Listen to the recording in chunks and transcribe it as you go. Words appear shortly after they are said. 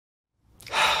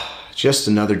Just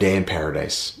another day in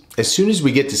paradise. As soon as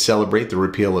we get to celebrate the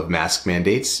repeal of mask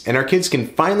mandates and our kids can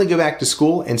finally go back to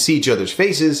school and see each other's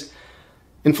faces,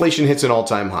 inflation hits an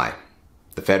all-time high.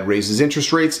 The Fed raises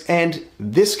interest rates and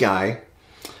this guy,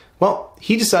 well,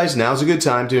 he decides now's a good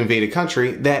time to invade a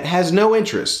country that has no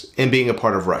interest in being a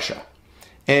part of Russia.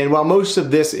 And while most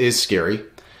of this is scary,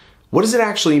 what does it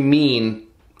actually mean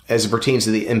as it pertains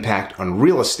to the impact on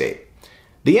real estate?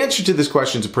 The answer to this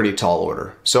question is a pretty tall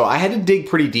order, so I had to dig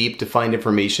pretty deep to find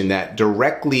information that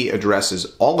directly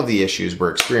addresses all of the issues we're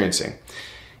experiencing.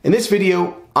 In this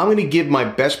video, I'm going to give my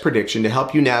best prediction to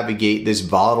help you navigate this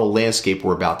volatile landscape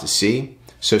we're about to see,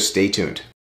 so stay tuned.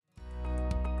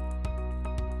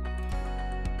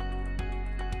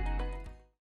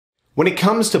 When it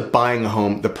comes to buying a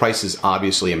home, the price is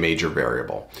obviously a major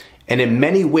variable. And in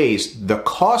many ways, the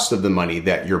cost of the money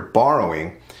that you're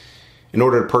borrowing in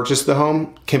order to purchase the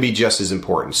home can be just as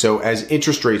important. So as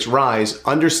interest rates rise,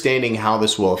 understanding how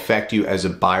this will affect you as a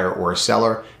buyer or a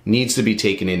seller needs to be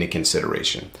taken into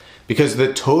consideration, because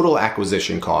the total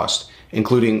acquisition cost,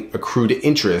 including accrued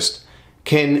interest,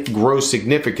 can grow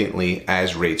significantly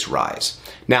as rates rise.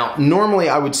 Now, normally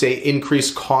I would say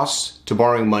increased costs to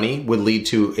borrowing money would lead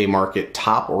to a market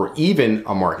top or even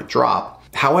a market drop.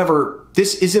 However,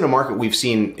 this isn't a market we've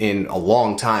seen in a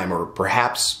long time, or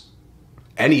perhaps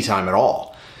any time at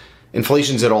all.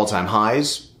 Inflation's at all-time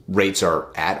highs, rates are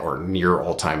at or near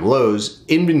all-time lows,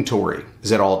 inventory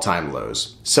is at all-time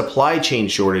lows, supply chain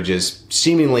shortages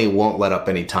seemingly won't let up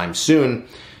anytime soon.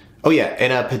 Oh yeah,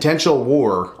 and a potential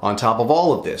war on top of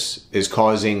all of this is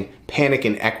causing panic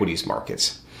in equities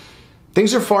markets.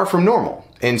 Things are far from normal,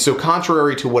 and so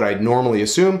contrary to what I'd normally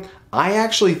assume, I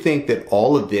actually think that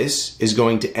all of this is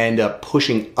going to end up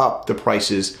pushing up the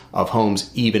prices of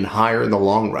homes even higher in the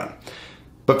long run.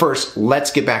 But first,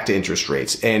 let's get back to interest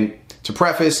rates. And to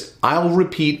preface, I'll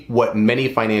repeat what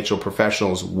many financial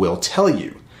professionals will tell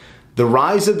you. The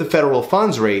rise of the federal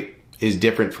funds rate is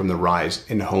different from the rise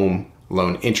in home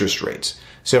loan interest rates.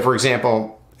 So for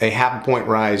example, a half a point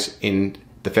rise in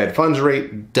the Fed funds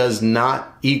rate does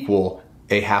not equal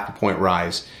a half a point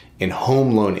rise in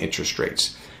home loan interest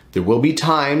rates. There will be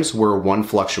times where one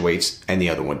fluctuates and the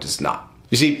other one does not.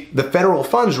 You see, the federal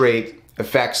funds rate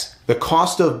affects the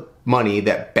cost of money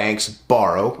that banks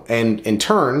borrow, and in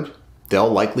turn, they'll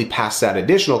likely pass that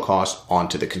additional cost on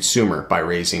to the consumer by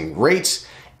raising rates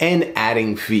and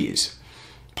adding fees.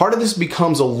 Part of this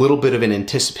becomes a little bit of an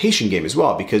anticipation game as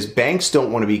well, because banks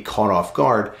don't want to be caught off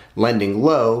guard lending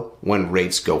low when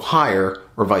rates go higher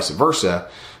or vice versa.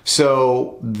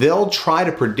 So they'll try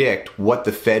to predict what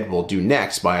the Fed will do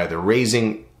next by either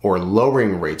raising or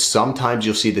lowering rates. Sometimes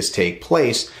you'll see this take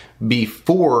place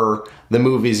before the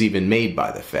move is even made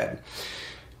by the Fed.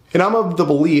 And I'm of the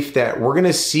belief that we're going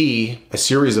to see a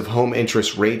series of home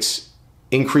interest rates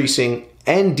increasing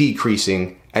and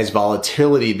decreasing as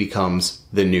volatility becomes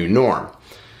the new norm.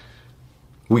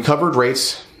 We covered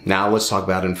rates. Now let's talk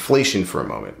about inflation for a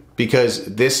moment, because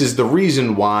this is the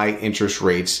reason why interest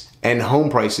rates and home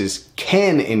prices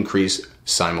can increase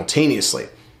simultaneously.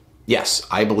 Yes,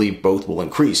 I believe both will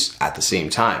increase at the same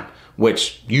time,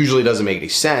 which usually doesn't make any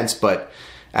sense, but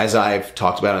as I've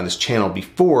talked about on this channel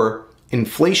before,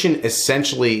 inflation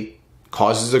essentially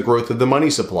causes a growth of the money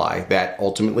supply that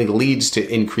ultimately leads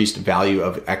to increased value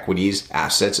of equities,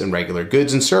 assets, and regular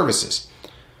goods and services.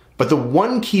 But the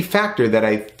one key factor that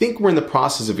I think we're in the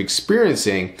process of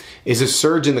experiencing is a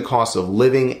surge in the cost of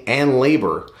living and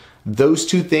labor. Those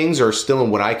two things are still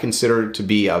in what I consider to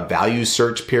be a value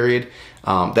search period,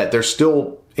 that they're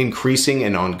still increasing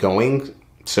and ongoing.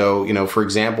 So, for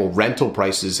example, rental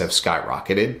prices have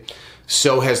skyrocketed.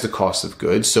 So has the cost of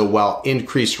goods. So while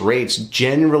increased rates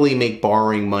generally make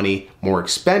borrowing money more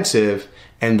expensive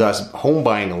and thus home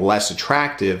buying less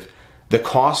attractive, the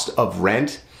cost of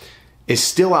rent is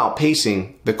still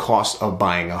outpacing the cost of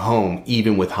buying a home,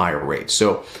 even with higher rates.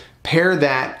 So pair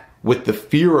that with the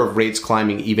fear of rates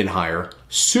climbing even higher,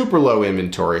 super low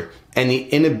inventory, and the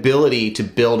inability to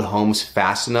build homes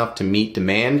fast enough to meet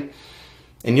demand,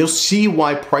 and you'll see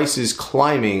why prices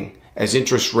climbing as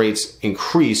interest rates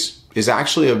increase is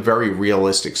actually a very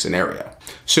realistic scenario.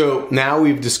 So now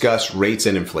we've discussed rates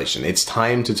and inflation. It's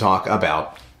time to talk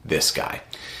about this guy.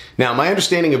 Now, my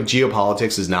understanding of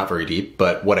geopolitics is not very deep,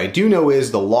 but what I do know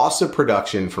is the loss of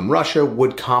production from Russia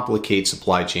would complicate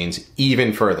supply chains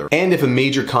even further. And if a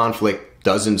major conflict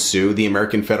does ensue, the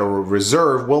American Federal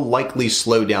Reserve will likely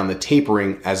slow down the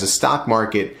tapering as the stock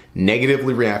market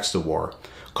negatively reacts to war,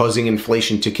 causing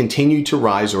inflation to continue to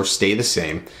rise or stay the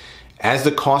same as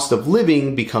the cost of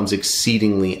living becomes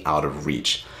exceedingly out of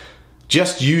reach.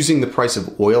 Just using the price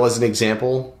of oil as an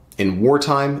example, In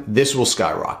wartime, this will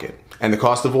skyrocket, and the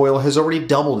cost of oil has already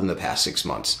doubled in the past 6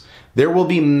 months. There will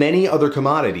be many other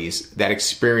commodities that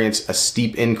experience a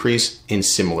steep increase in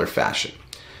similar fashion.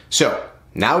 So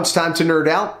now it's time to nerd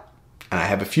out, and I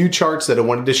have a few charts that I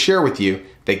wanted to share with you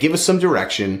that give us some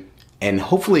direction and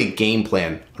hopefully a game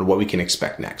plan on what we can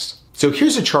expect next. So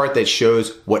here's a chart that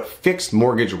shows what fixed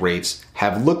mortgage rates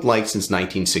have looked like since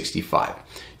 1965.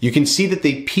 You can see that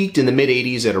they peaked in the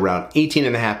mid-80s at around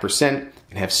 18.5%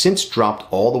 and have since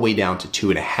dropped all the way down to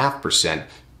 2.5%,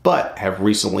 but have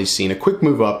recently seen a quick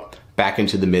move up back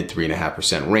into the mid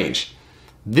 3.5% range.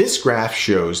 This graph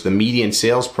shows the median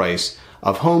sales price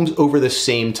of homes over the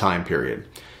same time period.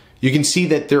 You can see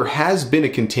that there has been a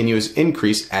continuous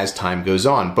increase as time goes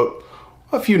on, but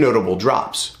a few notable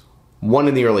drops. One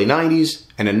in the early 90s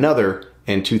and another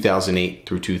in 2008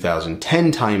 through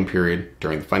 2010 time period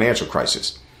during the financial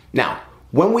crisis. Now,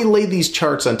 when we lay these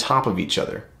charts on top of each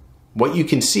other, what you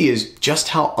can see is just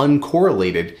how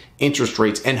uncorrelated interest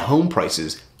rates and home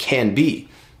prices can be.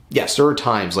 Yes, there are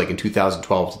times like in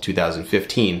 2012 to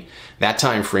 2015, that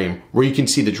time frame where you can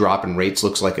see the drop in rates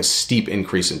looks like a steep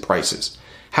increase in prices.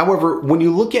 However, when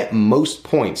you look at most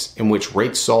points in which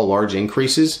rates saw large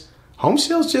increases, home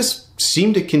sales just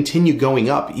seem to continue going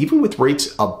up, even with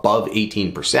rates above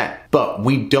 18%. But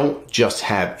we don't just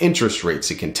have interest rates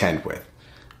to contend with.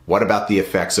 What about the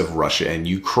effects of Russia and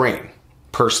Ukraine?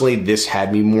 Personally, this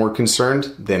had me more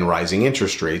concerned than rising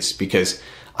interest rates because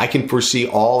I can foresee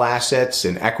all assets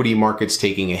and equity markets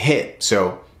taking a hit.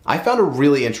 So I found a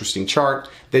really interesting chart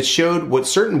that showed what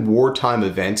certain wartime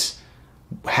events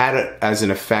had as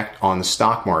an effect on the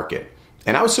stock market.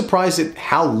 And I was surprised at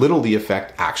how little the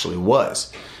effect actually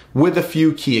was, with a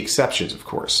few key exceptions, of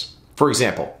course. For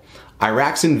example,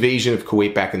 Iraq's invasion of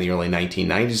Kuwait back in the early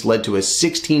 1990s led to a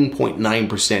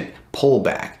 16.9%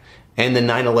 pullback, and the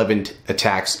 9/11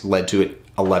 attacks led to an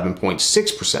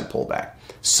 11.6% pullback.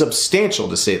 Substantial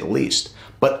to say the least.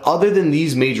 But other than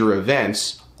these major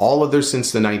events, all others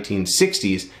since the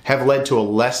 1960s have led to a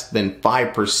less than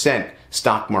 5%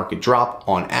 stock market drop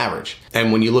on average.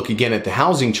 And when you look again at the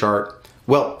housing chart,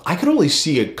 well, I could only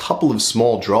see a couple of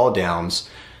small drawdowns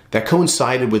that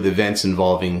coincided with events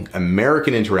involving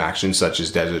American interactions such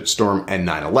as Desert Storm and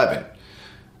 9/11.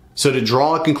 So to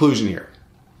draw a conclusion here,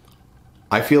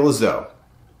 I feel as though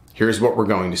here's what we're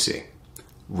going to see.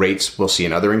 Rates will see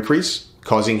another increase,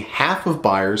 causing half of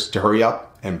buyers to hurry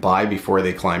up and buy before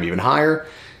they climb even higher,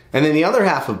 and then the other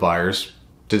half of buyers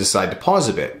to decide to pause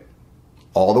a bit.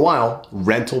 All the while,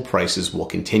 rental prices will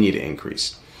continue to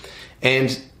increase.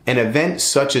 And an event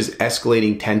such as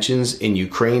escalating tensions in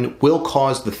Ukraine will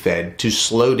cause the Fed to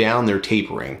slow down their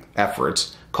tapering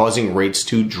efforts, causing rates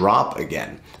to drop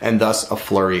again, and thus a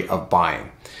flurry of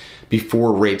buying,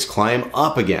 before rates climb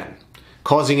up again,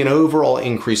 causing an overall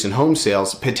increase in home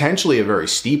sales, potentially a very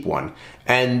steep one,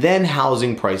 and then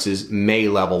housing prices may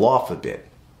level off a bit.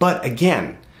 But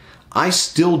again, I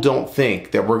still don't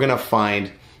think that we're going to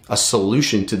find a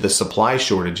solution to the supply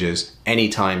shortages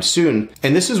anytime soon,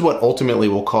 and this is what ultimately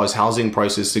will cause housing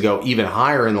prices to go even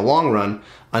higher in the long run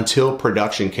until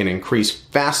production can increase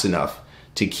fast enough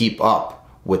to keep up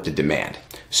with the demand.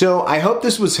 So I hope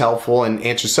this was helpful and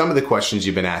answers some of the questions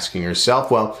you've been asking yourself.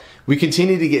 Well, we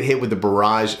continue to get hit with a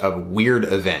barrage of weird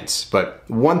events, but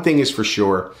one thing is for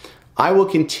sure, I will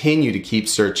continue to keep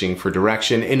searching for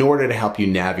direction in order to help you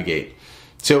navigate.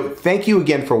 So thank you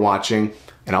again for watching,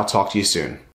 and I'll talk to you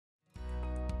soon.